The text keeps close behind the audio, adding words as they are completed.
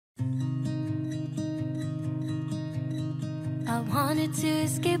I wanted to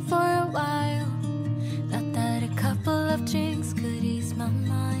escape for a while. Thought that a couple of drinks could ease my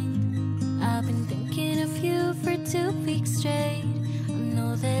mind. I've been thinking of you for 2 weeks straight. I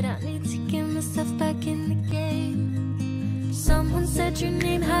know that I need to get myself back in the game. Someone said your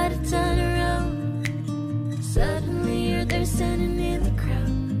name had to turn around. Suddenly you're there standing in the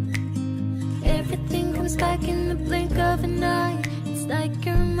crowd. Everything comes back in the blink of an eye. It's like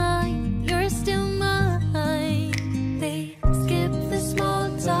you're mine, you're still mine. They skip the small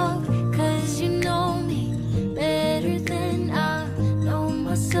talk, cause you know me better than I know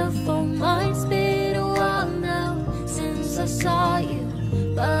myself. Oh, mine's been a while now since I saw you,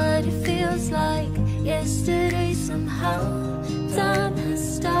 but it feels like yesterday somehow. Time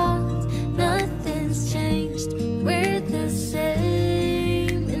has stopped, nothing's changed, we're the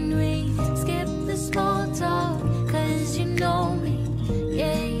same. And we skip the small talk, cause you know me,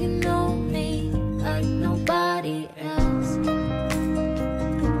 yeah, you know me like nobody else.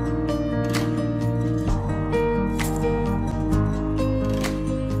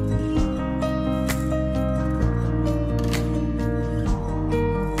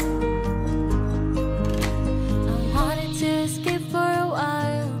 I wanted to escape for a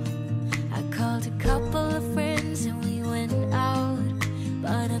while. I called a couple of friends and we went out,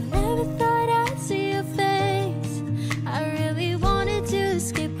 but I never thought I'd see your face. I really wanted to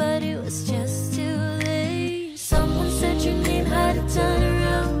escape, but it was just too late. Someone said your name had to turn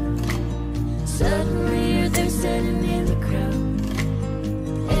around. Suddenly you're there standing in the crowd.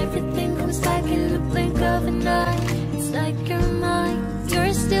 Everything comes back in the blink of an eye. It's like you're mine,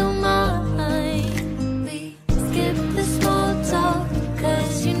 you're still mine. We skip the small talk,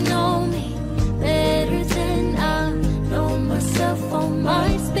 cause you know me better than I know myself. Oh,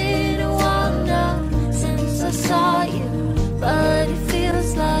 mine's been a while now since I saw you, but it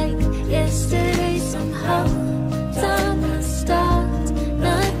feels like yesterday somehow. Time has stopped,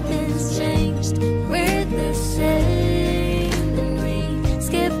 nothing's changed, we're the same. And we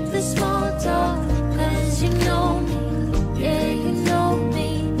skip the small talk, cause you know me, yeah, you know me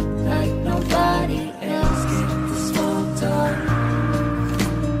like nobody else. Skip the small talk.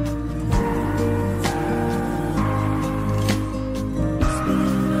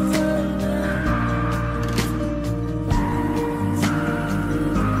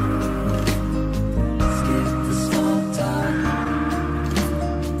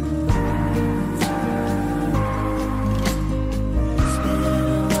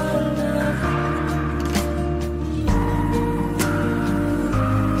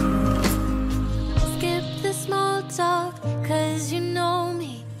 Skip the small talk, cause you know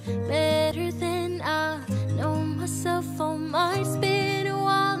me better than I know myself. Oh, mine's been a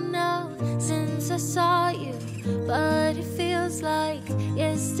while now since I saw you, but it feels like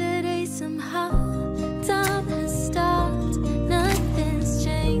yesterday somehow. Time has stopped, nothing's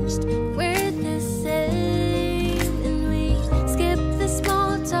changed, we're the same. And we skip the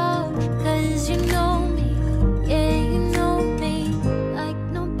small talk, cause you know me, yeah, you know me like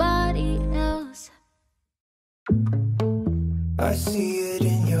nobody else. I see it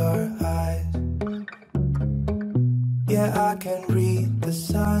in your eyes. Yeah, I can read the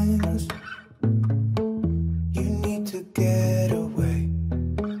signs. You need to get away.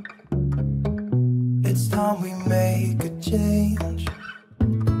 It's time we make a change.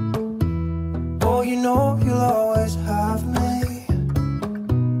 Oh, you know you'll always have me.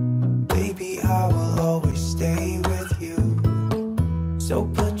 Baby, I will always stay with you. So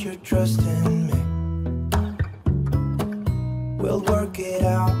put your trust in me. We'll work it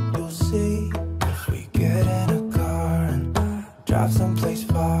out, you'll see. If we get in a car and drive someplace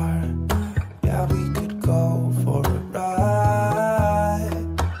far, yeah, we could go for a ride.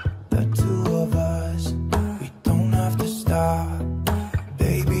 The two of us, we don't have to stop.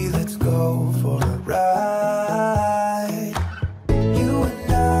 Baby, let's go for a ride. You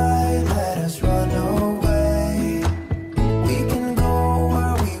and I, let us run away. We can go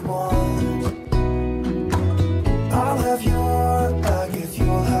where we want. I'll have your back if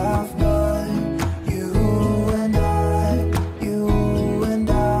you'll have mine. You and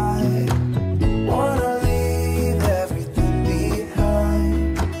I wanna leave everything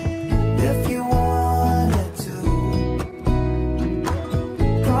behind. If you wanted to,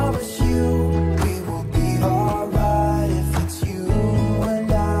 promise you we will be alright. If it's you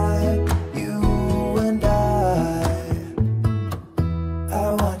and I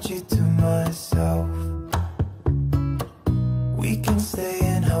want you to myself. We can stay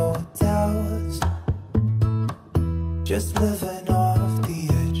in hotels, just living off the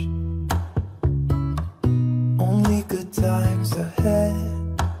edge. Only good times ahead.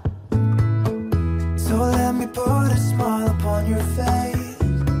 So let me put a smile upon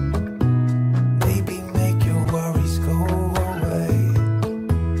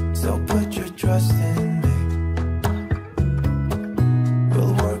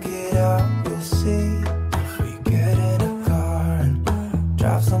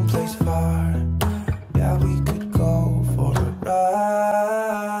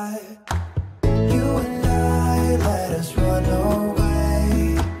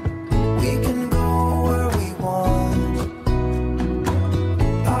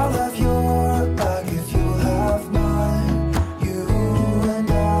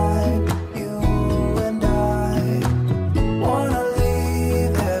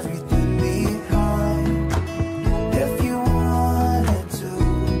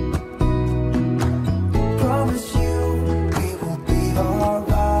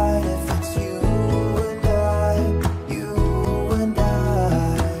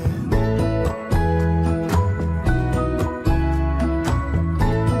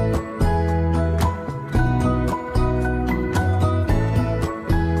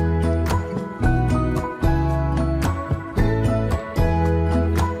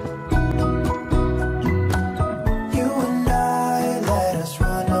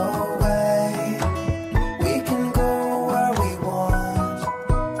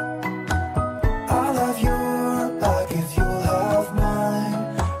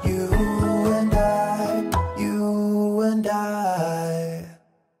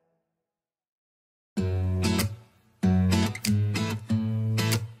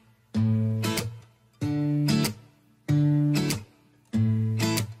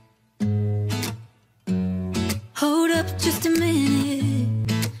just a minute.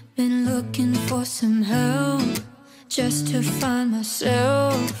 Been looking for some help just to find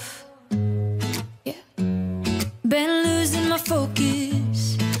myself. Yeah. Been losing my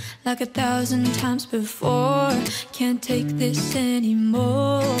focus like 1,000 times before. Can't take this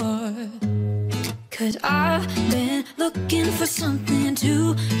anymore. 'Cause I've been looking for something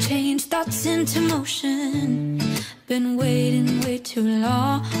to change thoughts into motion. Been waiting way too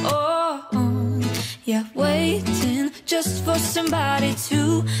long. Yeah, waiting just for somebody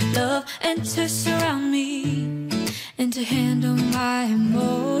to love and to surround me and to handle my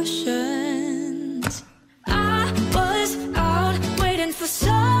emotions. I was out waiting for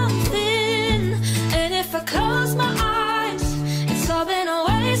something, and if I close my eyes, it's all been a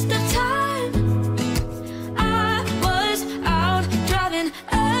waste of time. I was out driving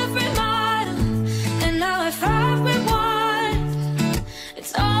every mile, and now if I rewind,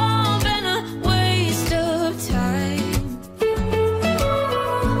 it's all been a waste of time.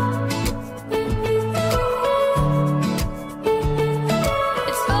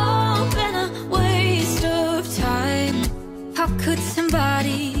 It's all been a waste of time. How could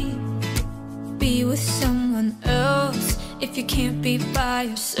somebody be with someone else if you can't be by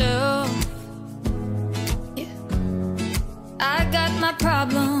yourself? Yeah. I got my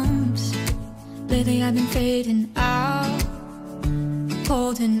problems. Lately I've been fading out,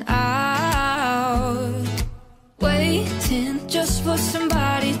 holding out, waiting just for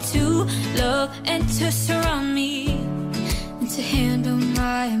somebody to love and to surround me and to handle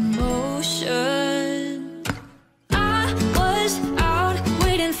my emotions. I was out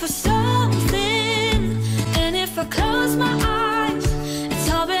waiting for something, and if I close my eyes, it's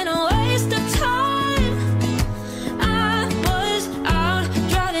all been a waste of time. I was out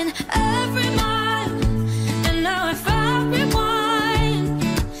driving every mile, and now if I rewind,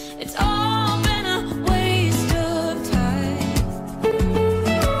 it's all been a waste of time.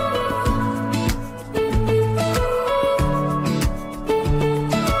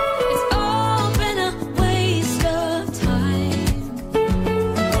 It's all been a waste of time.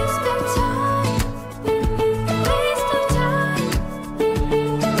 Waste of time. Waste of time.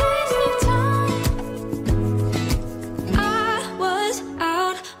 Waste of time. I was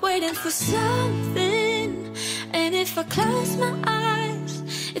out waiting for something, and if I close my eyes,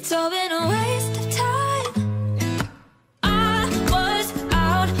 it's all been a waste of time. I was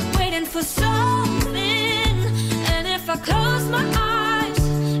out waiting for something, and if I close my eyes,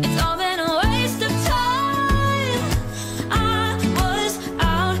 it's all been a waste of time. I was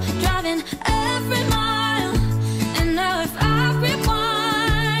out driving every mile, and now if I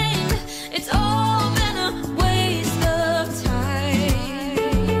rewind, it's all been a waste of time.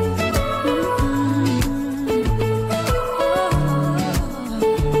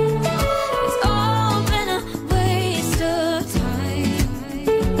 It's all been a waste of time.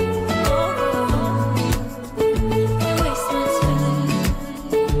 Waste my time.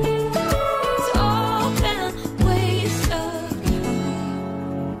 It's all been a waste of time.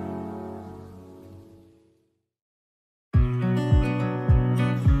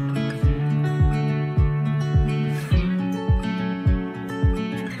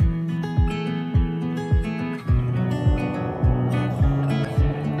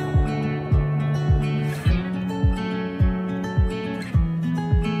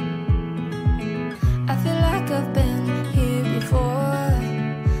 I feel like I've been here before,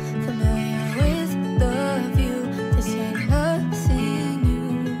 familiar with the view. This ain't nothing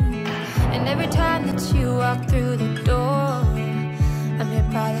new. And every time that you walk through the door, I'm hit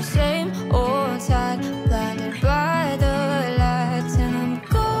by the same old side, blinded by the lights, and I'm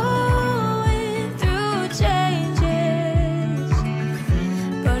going through changes,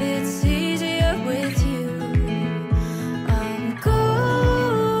 but it's easier with you. I'm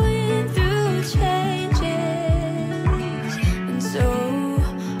going through changes, and so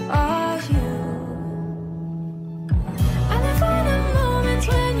are you. I live for the moments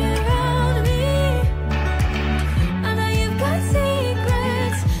when you're around me. I know you've got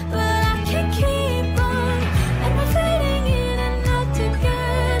secrets, but I can't keep on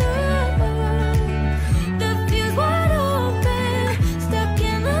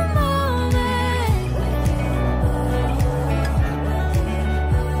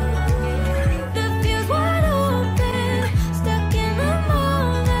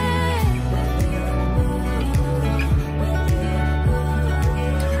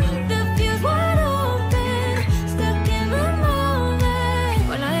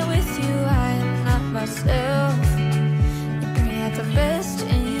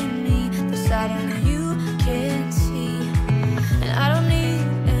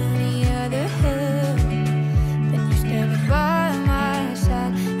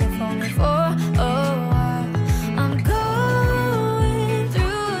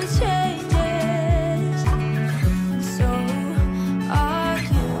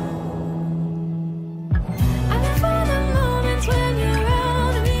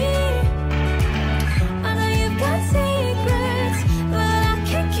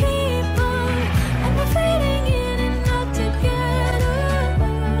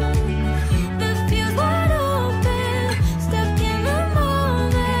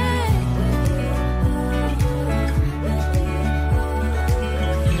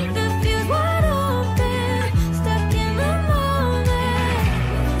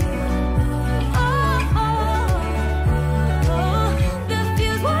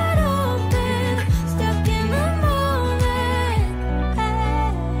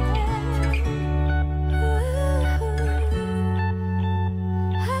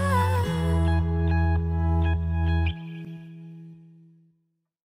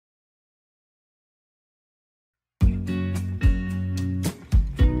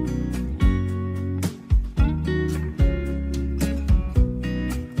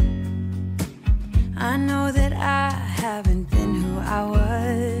I know that I haven't been who I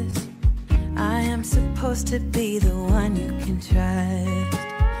was. I am supposed to be the one you can trust.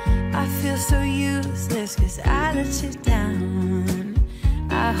 I feel so useless cause I let you down.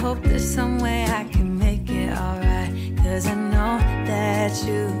 I hope there's some way I can make it alright, cause I know that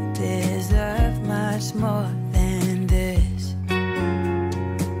you deserve much more than this.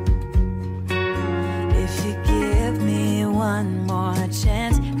 If you give me one more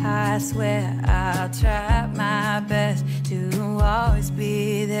chance, I swear I'll try my best to always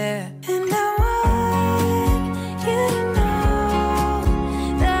be there. And I want you to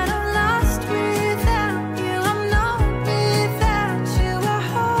know that I'm lost without you. I'm not without you. I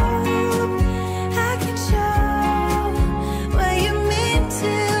hope I can show what you mean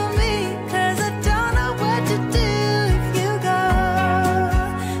to me, cause I don't know what to do if you go.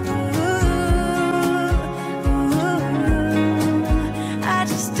 Ooh, I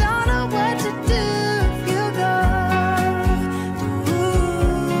just don't know what to do if you go.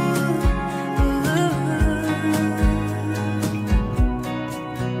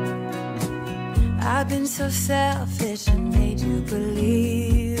 I've been so selfish and made you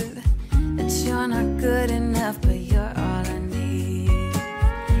believe that you're not good enough, but you're all I need.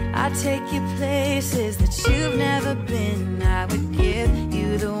 I take you places that you've never been. I would give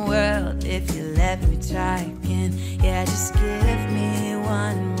you the world if you let me try again. Yeah, just give me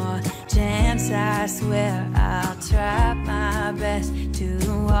one more chance. I swear I'll try my best to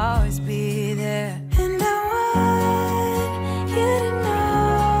always be there. And I want you to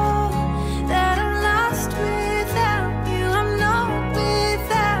know that I'm lost without you. I'm not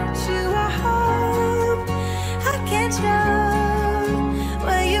without you. I hope I can show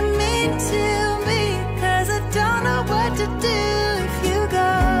what you mean to me, cause I don't know what to do if you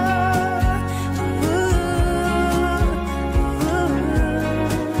go.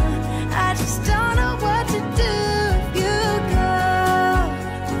 I just don't know what to do if you go.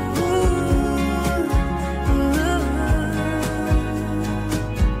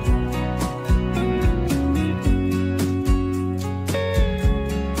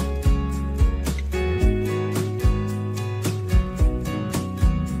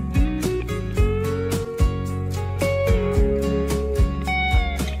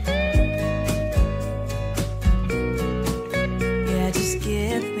 Yeah, just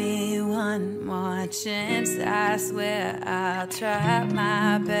give me one more chance. I swear I'll try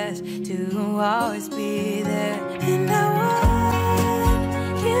my best to always be there. And I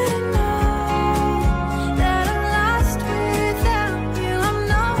want you to know that I'm lost without you. I'm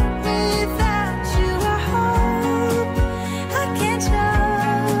not without you. I hope I can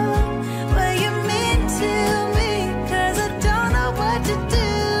show what you mean to me, cause I don't know what to do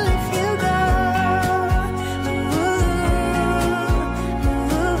if you go.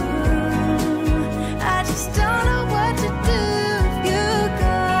 I just don't know what to do if you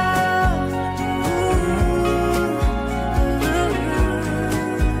go.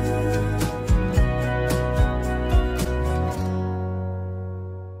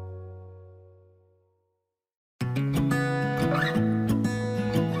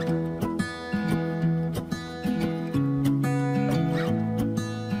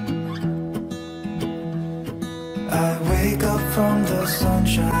 I wake up from the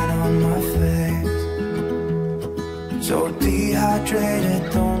sunshine on my face, so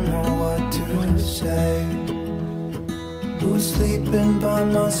dehydrated, don't know what to say. Who's sleeping by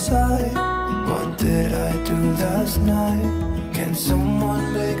my side? What did I do last night? Can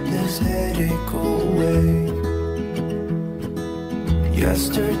someone make this headache go away?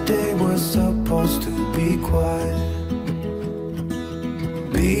 Yesterday was supposed to be quiet,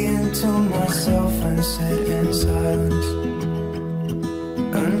 being to myself and sit in silence,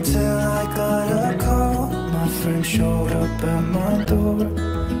 until I got a call. My friend showed up at my door.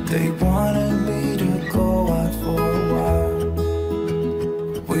 They wanted me to go out for a while.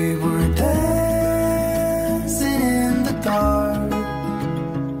 We were dancing in the dark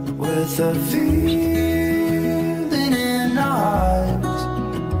with a feeling in our hearts.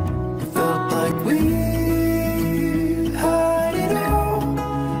 Felt like we had it all.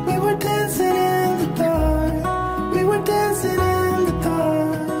 We were dancing in the dark. We were dancing in the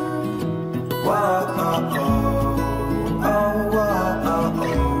dark. Wow, oh, oh, oh, wow, oh, oh,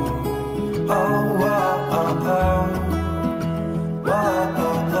 oh, wow, oh, oh, wow,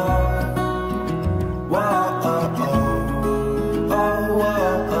 oh, oh, wow, oh, oh, oh,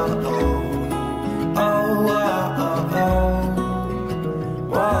 wow, oh, oh,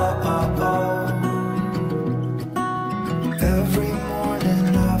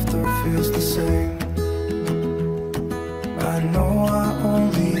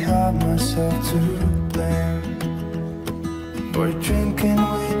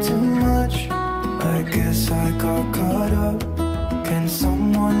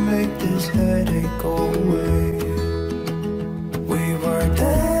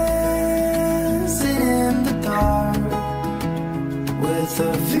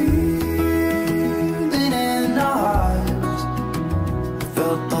 a feeling in our eyes.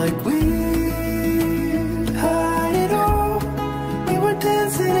 Felt like we had it all. We were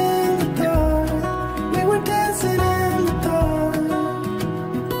dancing in the dark. We were dancing in the dark.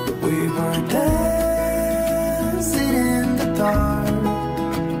 We were dancing in the dark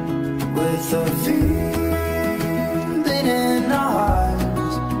with a feeling in our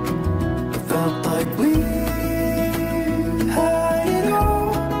eyes. Felt like we had it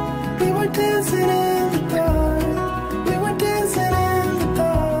all. We were dancing in the dark. We were dancing in the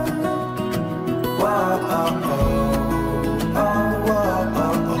dark. Wow, oh, oh, oh, oh, oh,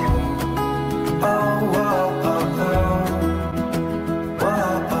 oh, oh, oh, oh,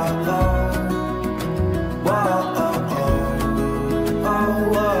 wow, oh, oh, wow, oh, oh,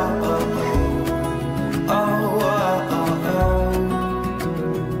 oh, wow, oh, oh,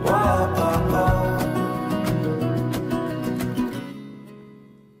 wow, oh, oh.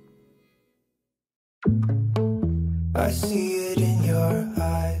 I see it in your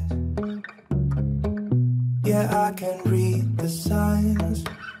eyes. Yeah, I can read the signs.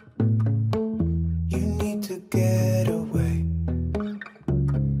 You need to get away.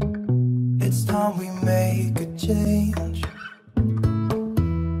 It's time we make a change.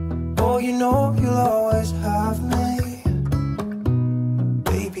 Oh, you know you'll always have me.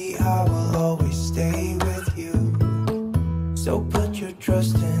 Baby, I will always stay with you. So put your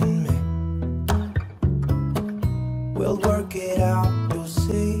trust in me. We'll work it out, you'll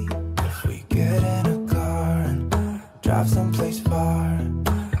see. If we get in a car and drive someplace far,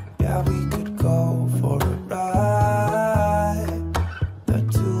 yeah, we could go for a ride. The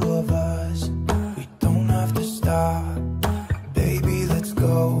two of us, we don't have to stop. Baby, let's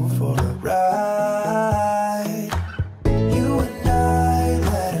go for a ride. You and I,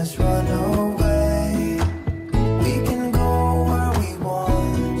 let us run away. We can go where we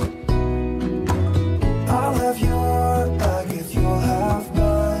want. I'll have your back if you'll have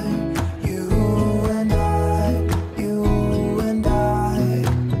mine. You and I, you and I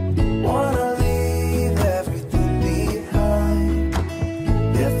wanna leave everything behind.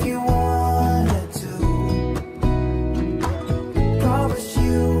 If you wanted to, promise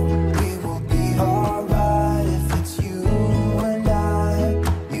you we will be alright. If it's you and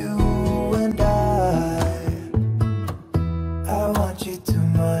I, you and I want you to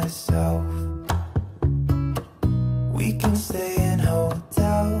myself. We can stay in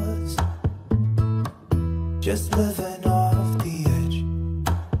hotels, just living off the edge.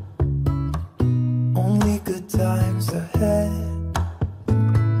 Only good times ahead.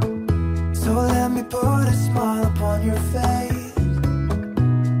 So let me put a smile upon your face.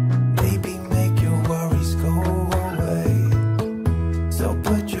 Maybe make your worries go away. So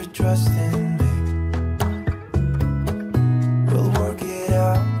put your trust in me. We'll work it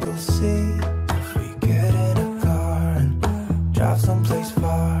out, you'll see. If we get in a car and drive someplace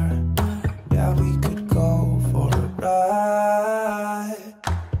far, yeah, we could go for a ride.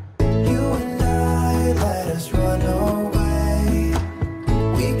 You and I, let us run away.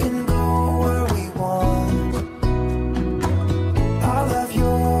 We can go where we want. I'll have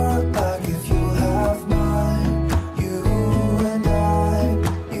your back if you have mine. You and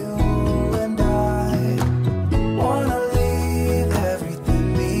I, you and I wanna leave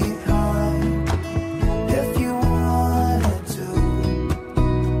everything behind. If you wanted to,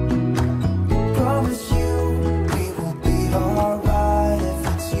 promise you we will be alright.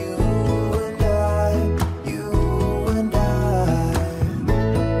 If it's you and I, you and I.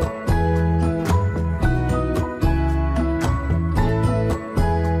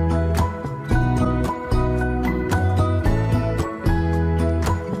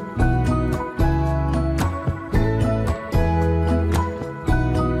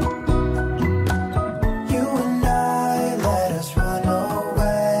 You and I, let us run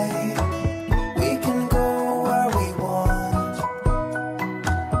away. We can go where we want.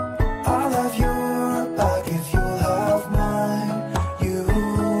 I'll have your back if you'll have mine. You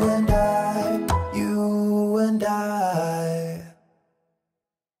and I, you and I.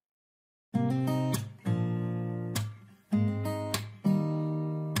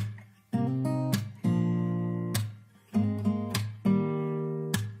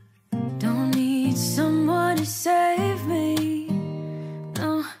 Don't need someone to save me,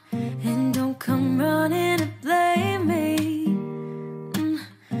 no, and don't come running to blame me.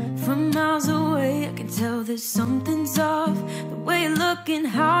 From miles away, I can tell that something's off. The way you look and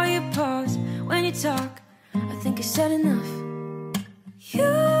how you pause when you talk, I think I said enough.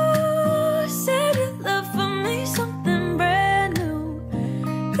 You said your love for me something brand new.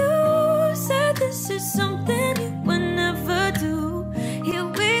 You said this is something you would never do. You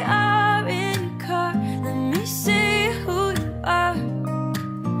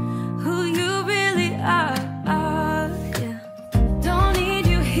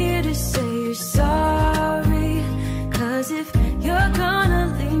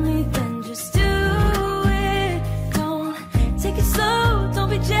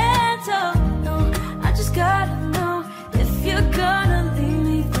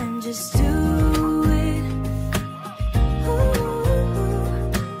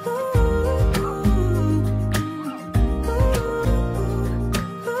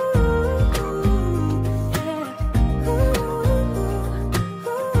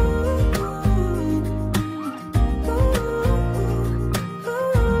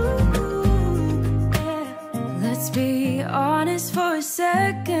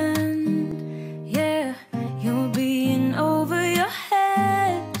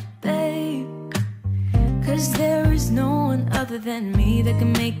than me that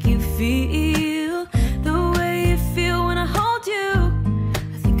can make you feel the way you feel when I hold you.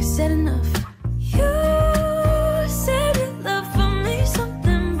 I think I said enough. You said your love for me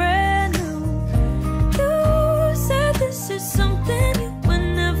something brand new. You said this is something you would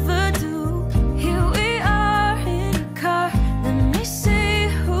never do. Here we are in a car. Let me see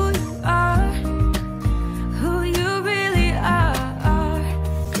who you are, who you really are.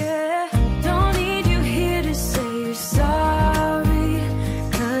 Yeah, don't need you here to say you're sorry.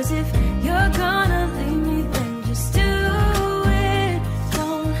 'Cause if you're gonna leave me, then just do it.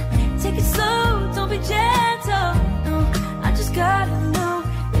 Don't take it slow, don't be gentle. No, I just gotta know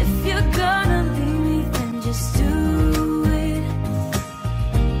if you're gonna leave me, then just do it.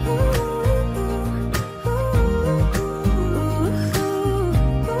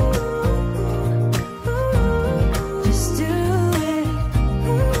 Just do it.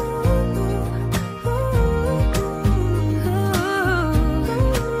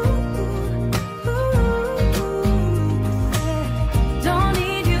 Don't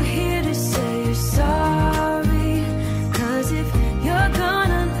need you here to say you're sorry. 'Cause if you're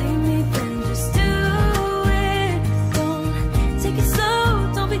gonna leave me, then just do it. Don't take it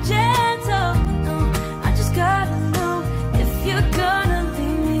slow, don't be gentle. No, I just gotta know if you're gonna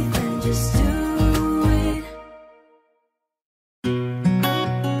leave me, then just do it.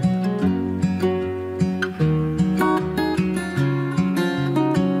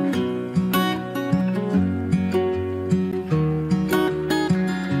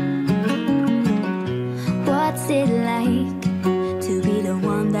 What's it like to be the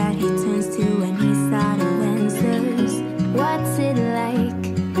one that he turns to when he's out of answers? What's it like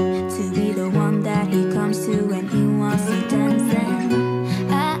to be the one that he comes to when he wants to dance? And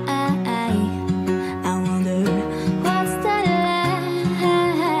I wonder what's that like?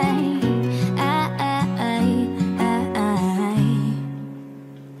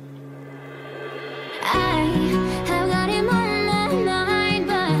 I have got him on my mind,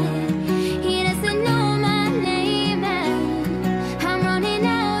 but he doesn't know my name, and I'm running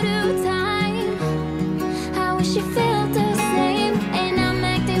out of time. I wish you felt the same, and I'm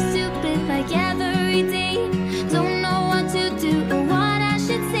acting stupid like every day. Don't know what to do or what I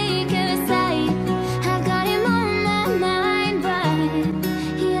should say, 'cause I have got him on my mind, but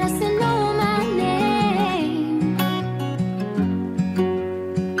he doesn't know my name.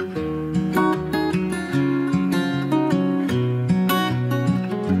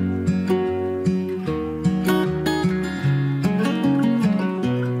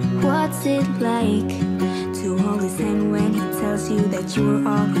 What's it like to hold his hand when he tells you that you're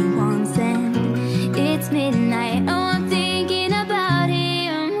all he wants? And it's midnight, oh, I'm thinking about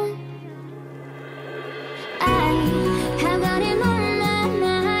him. I have got him on my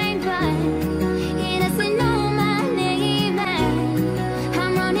mind, but he doesn't know my name, and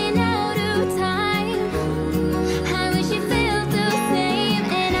I'm running out of time. I wish you felt the same,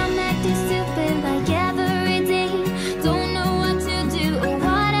 and I'm acting stupid like every day. Don't know what to do or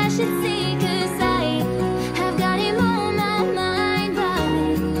what I should say, 'cause I have got him on my mind, but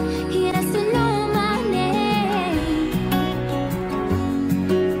he doesn't know my name.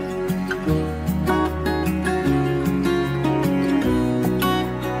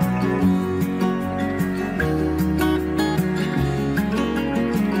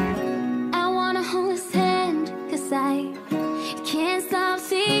 I wanna hold his hand, 'cause I can't stop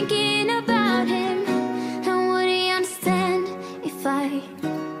thinking about him. And would he understand if I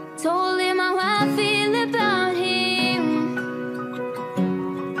told him how I feel about him?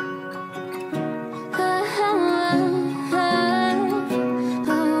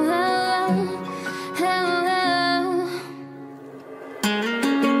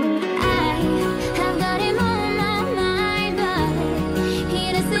 I have got him on my mind, but he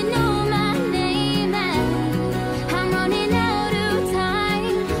doesn't know my name, and I'm running out of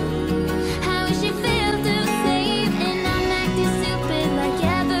time. I wish you felt the same, and I'm acting stupid like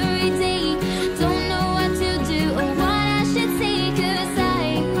every day. Don't know what to do or what I should say, 'cause I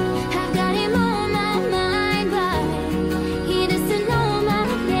have got him on my mind, but he doesn't know my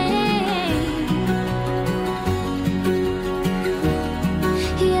name.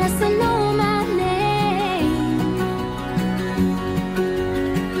 He doesn't know my name.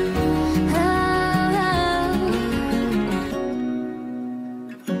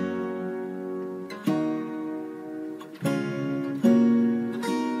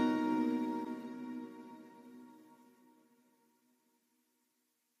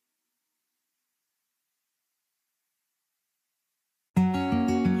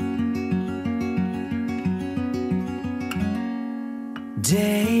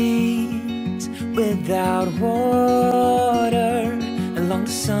 Day without water along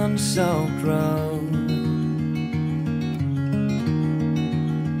the sun-soaked road.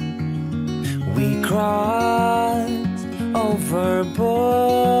 We crossed over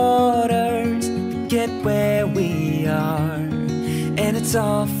borders to get where we are, and it's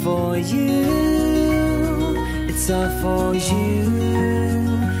all for you. It's all for you.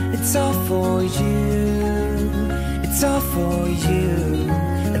 It's all for you. It's all for you.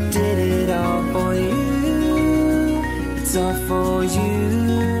 I did it all for you. It's all for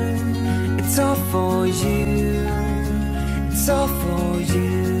you. It's all for you. It's all for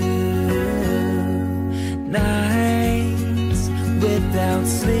you. Nights without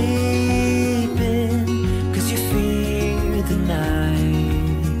sleeping 'cause you fear the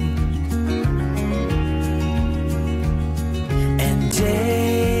night, and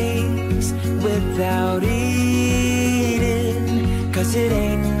days without eating 'cause it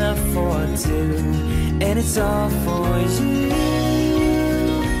ain't enough for two, and it's all for you.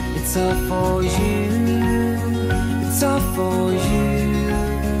 It's all for you. It's all for you.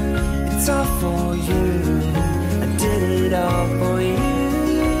 It's all for you. I did it all for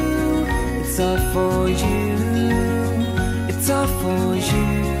you. It's all for you. It's all for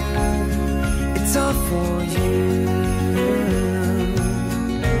you. It's all for you.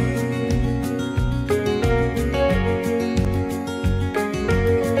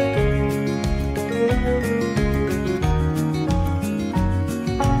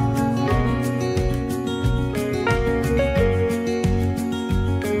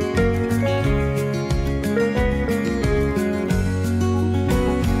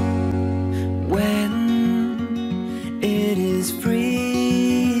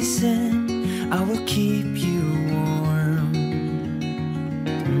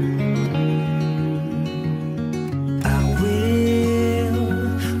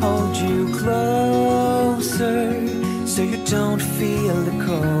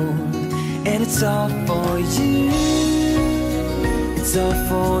 It's all for you. It's all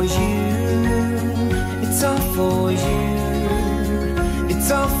for you. It's all for you.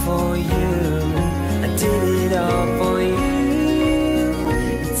 It's all for you. I did it all for you.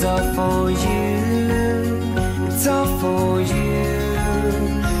 It's all for you. It's all for you.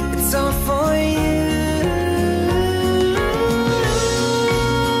 It's all for you.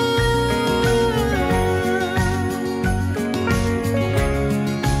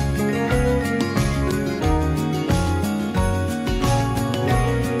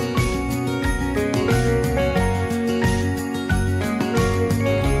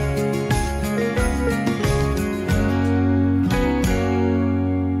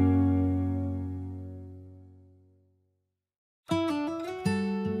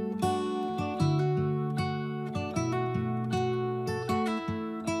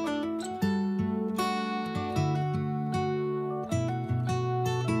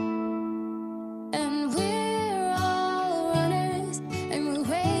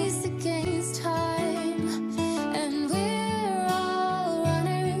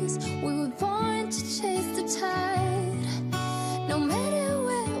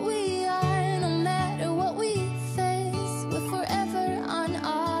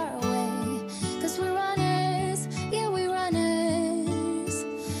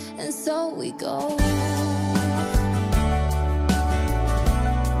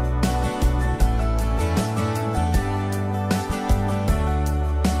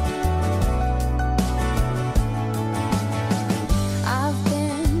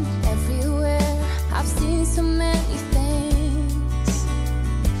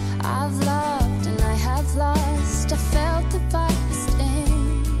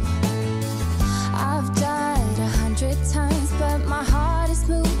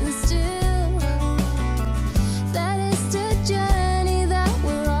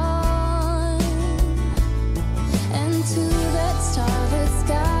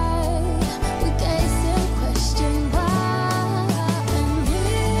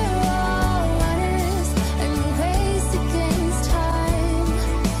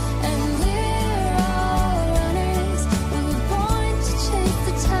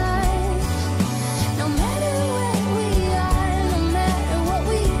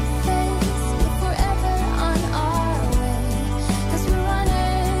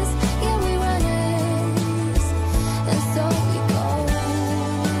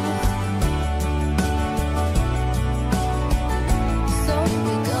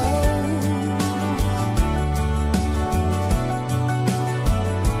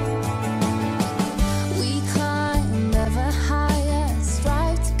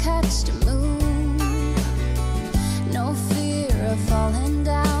 falling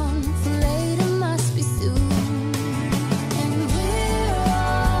down.